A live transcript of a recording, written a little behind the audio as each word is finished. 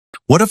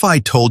What if I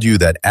told you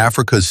that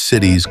Africa's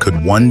cities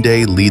could one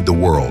day lead the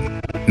world,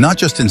 not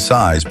just in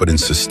size, but in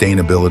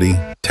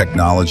sustainability,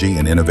 technology,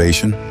 and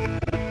innovation?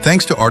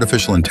 Thanks to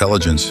artificial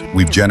intelligence,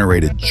 we've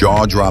generated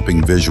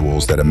jaw-dropping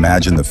visuals that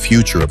imagine the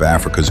future of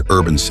Africa's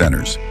urban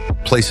centers.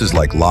 Places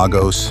like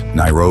Lagos,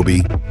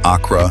 Nairobi,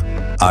 Accra,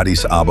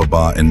 Addis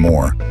Ababa, and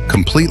more,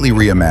 completely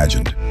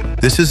reimagined.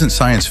 This isn't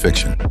science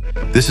fiction.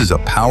 This is a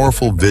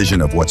powerful vision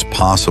of what's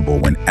possible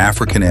when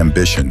African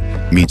ambition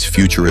meets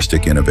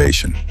futuristic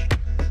innovation.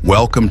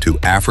 Welcome to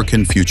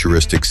African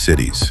Futuristic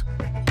Cities.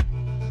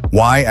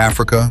 Why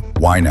Africa?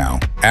 Why now?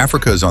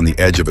 Africa is on the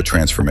edge of a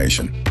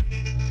transformation.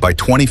 By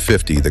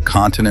 2050, the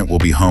continent will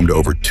be home to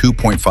over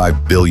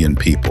 2.5 billion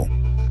people.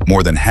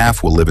 More than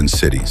half will live in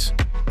cities.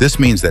 This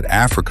means that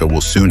Africa will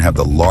soon have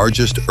the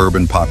largest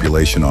urban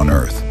population on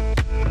Earth.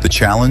 The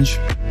challenge?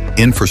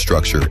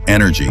 Infrastructure,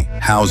 energy,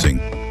 housing,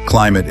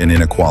 climate, and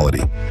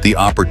inequality. The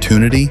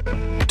opportunity?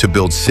 To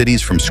build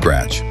cities from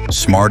scratch,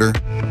 smarter,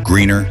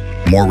 greener,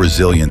 more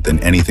resilient than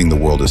anything the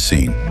world has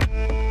seen.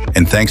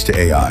 And thanks to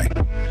AI,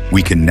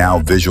 we can now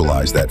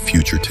visualize that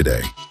future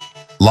today.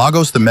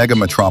 Lagos, the mega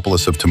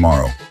metropolis of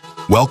tomorrow.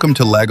 Welcome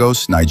to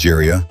Lagos,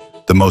 Nigeria,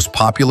 the most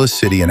populous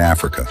city in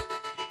Africa.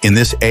 In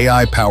this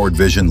AI-powered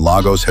vision,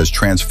 Lagos has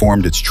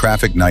transformed its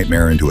traffic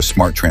nightmare into a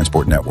smart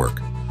transport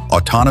network.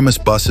 Autonomous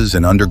buses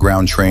and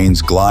underground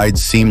trains glide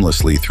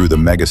seamlessly through the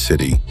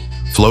megacity.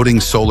 Floating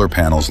solar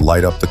panels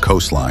light up the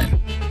coastline.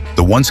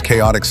 The once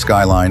chaotic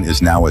skyline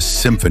is now a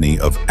symphony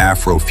of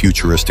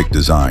Afro-futuristic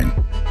design.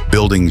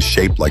 Buildings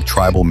shaped like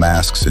tribal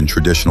masks and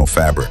traditional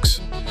fabrics.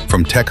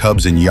 From tech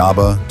hubs in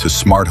Yaba to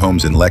smart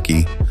homes in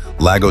Lekki,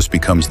 Lagos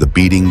becomes the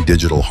beating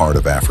digital heart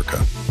of Africa.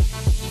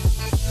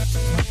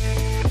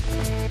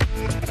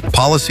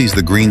 Policies,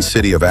 the green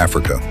city of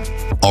Africa.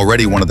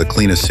 Already one of the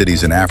cleanest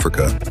cities in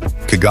Africa,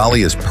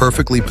 Kigali is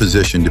perfectly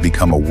positioned to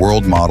become a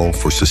world model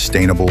for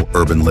sustainable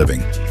urban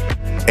living.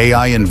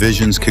 AI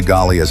envisions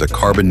Kigali as a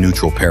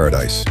carbon-neutral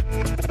paradise.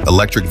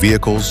 Electric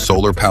vehicles,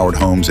 solar-powered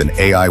homes, and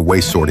AI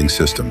waste sorting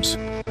systems.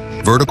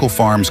 Vertical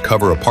farms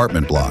cover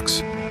apartment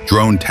blocks.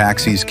 Drone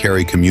taxis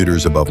carry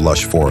commuters above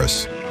lush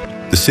forests.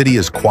 The city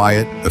is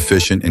quiet,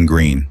 efficient, and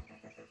green.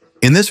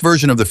 In this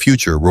version of the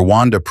future,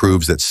 Rwanda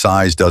proves that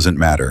size doesn't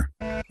matter.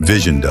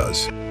 Vision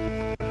does.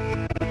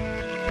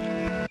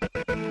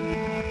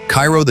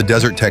 Cairo, the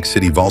desert tech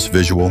city, vaults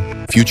visual,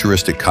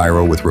 futuristic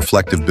Cairo with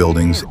reflective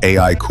buildings,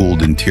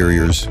 AI-cooled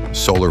interiors,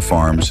 solar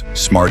farms,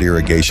 smart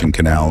irrigation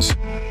canals.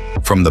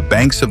 From the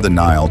banks of the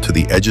Nile to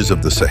the edges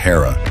of the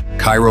Sahara,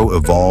 Cairo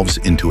evolves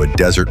into a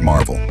desert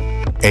marvel.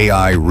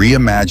 AI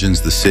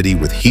reimagines the city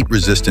with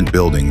heat-resistant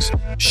buildings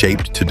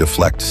shaped to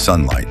deflect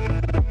sunlight.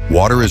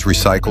 Water is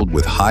recycled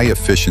with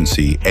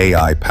high-efficiency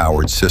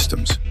AI-powered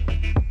systems.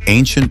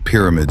 Ancient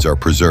pyramids are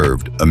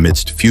preserved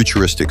amidst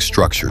futuristic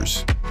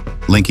structures,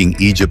 linking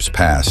Egypt's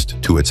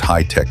past to its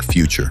high-tech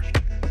future.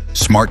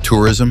 Smart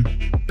tourism,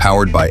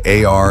 powered by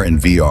AR and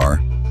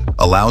VR,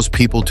 allows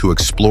people to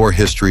explore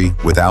history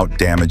without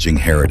damaging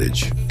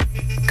heritage.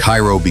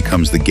 Cairo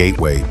becomes the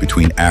gateway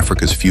between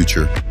Africa's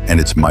future and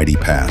its mighty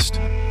past.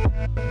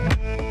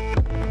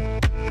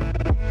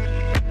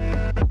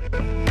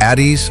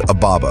 Addis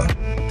Ababa,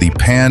 the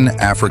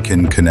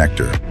Pan-African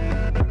connector.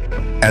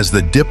 As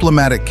the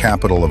diplomatic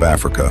capital of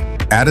Africa,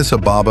 Addis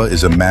Ababa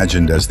is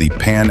imagined as the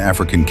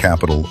Pan-African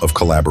capital of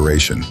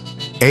collaboration.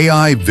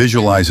 AI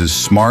visualizes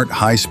smart,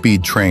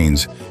 high-speed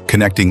trains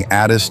connecting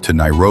Addis to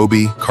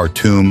Nairobi,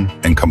 Khartoum,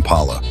 and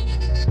Kampala.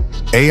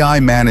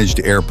 AI-managed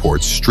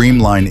airports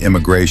streamline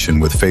immigration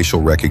with facial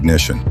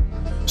recognition.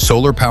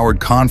 Solar-powered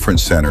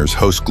conference centers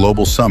host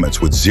global summits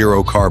with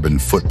zero carbon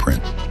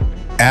footprint.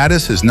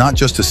 Addis is not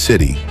just a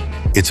city,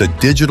 it's a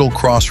digital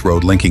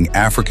crossroad linking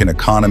African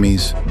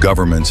economies,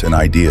 governments, and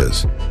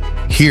ideas.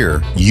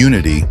 Here,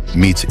 unity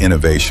meets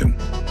innovation.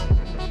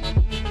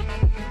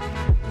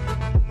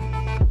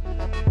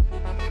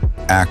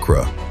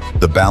 Accra,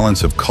 the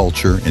balance of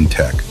culture and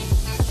tech.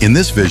 In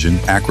this vision,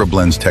 Accra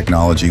blends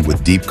technology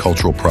with deep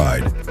cultural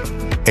pride.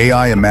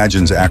 AI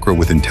imagines Accra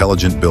with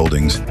intelligent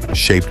buildings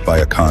shaped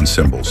by Akan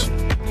symbols.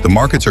 The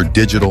markets are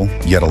digital,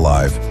 yet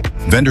alive.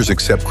 Vendors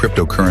accept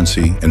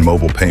cryptocurrency and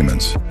mobile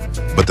payments,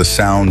 but the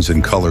sounds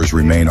and colors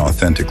remain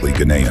authentically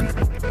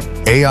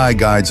Ghanaian. AI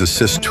guides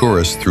assist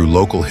tourists through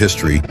local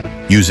history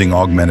using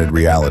augmented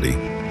reality.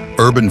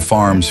 Urban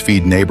farms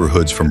feed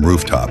neighborhoods from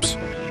rooftops.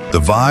 The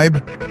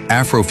vibe?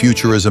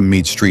 Afrofuturism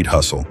meets street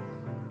hustle.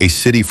 A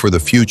city for the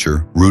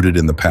future rooted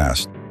in the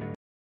past.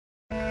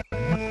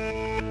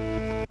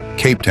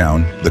 Cape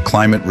Town, the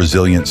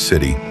climate-resilient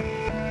city.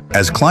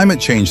 As climate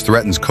change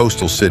threatens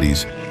coastal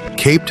cities,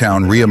 Cape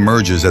Town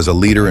re-emerges as a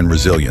leader in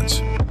resilience.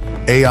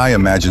 AI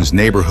imagines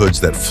neighborhoods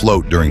that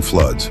float during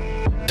floods.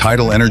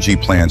 Tidal energy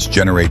plants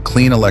generate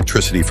clean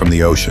electricity from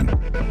the ocean.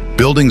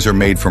 Buildings are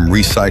made from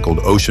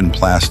recycled ocean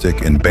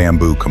plastic and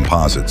bamboo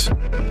composites.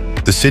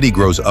 The city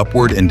grows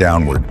upward and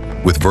downward,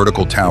 with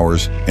vertical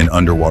towers and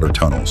underwater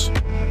tunnels.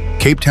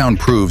 Cape Town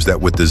proves that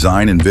with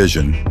design and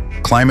vision,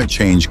 climate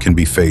change can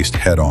be faced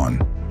head-on.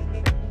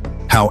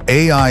 How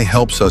AI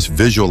helps us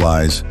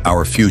visualize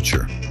our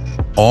future.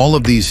 All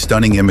of these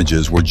stunning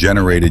images were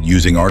generated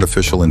using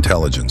artificial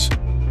intelligence,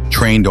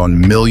 trained on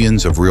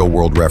millions of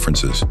real-world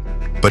references.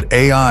 But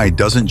AI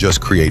doesn't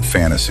just create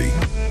fantasy.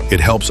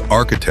 It helps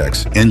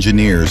architects,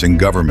 engineers, and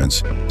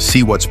governments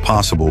see what's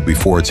possible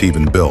before it's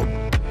even built.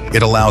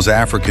 It allows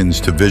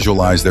Africans to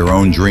visualize their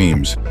own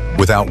dreams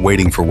without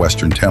waiting for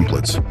Western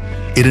templates.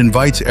 It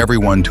invites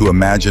everyone to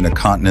imagine a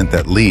continent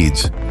that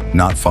leads,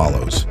 not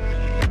follows.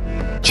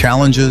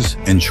 Challenges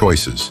and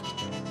choices.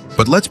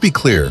 But let's be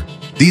clear,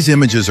 these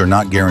images are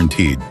not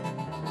guaranteed.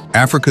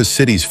 Africa's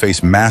cities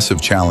face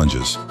massive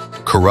challenges: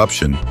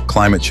 corruption,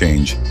 climate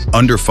change,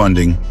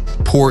 underfunding,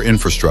 poor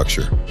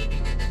infrastructure.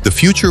 The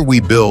future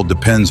we build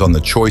depends on the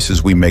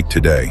choices we make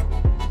today.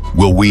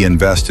 Will we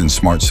invest in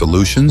smart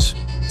solutions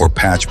or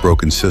patch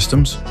broken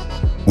systems?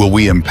 Will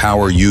we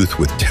empower youth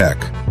with tech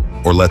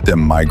or let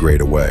them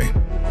migrate away?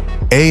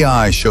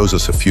 AI shows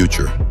us a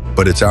future,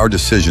 but it's our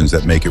decisions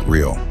that make it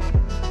real.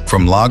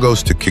 From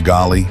Lagos to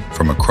Kigali,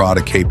 from Accra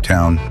to Cape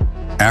Town,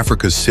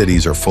 Africa's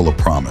cities are full of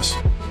promise.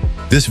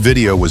 This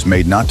video was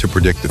made not to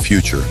predict the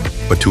future,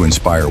 but to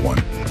inspire one.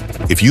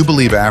 If you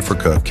believe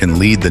Africa can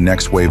lead the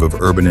next wave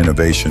of urban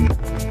innovation,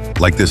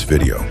 like this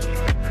video.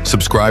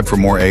 Subscribe for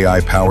more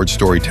AI-powered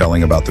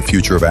storytelling about the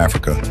future of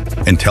Africa,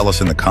 and tell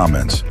us in the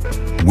comments,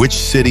 which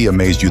city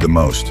amazed you the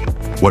most?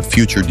 What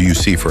future do you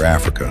see for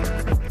Africa?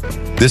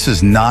 This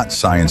is not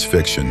science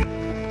fiction.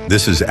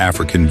 This is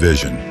African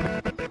vision.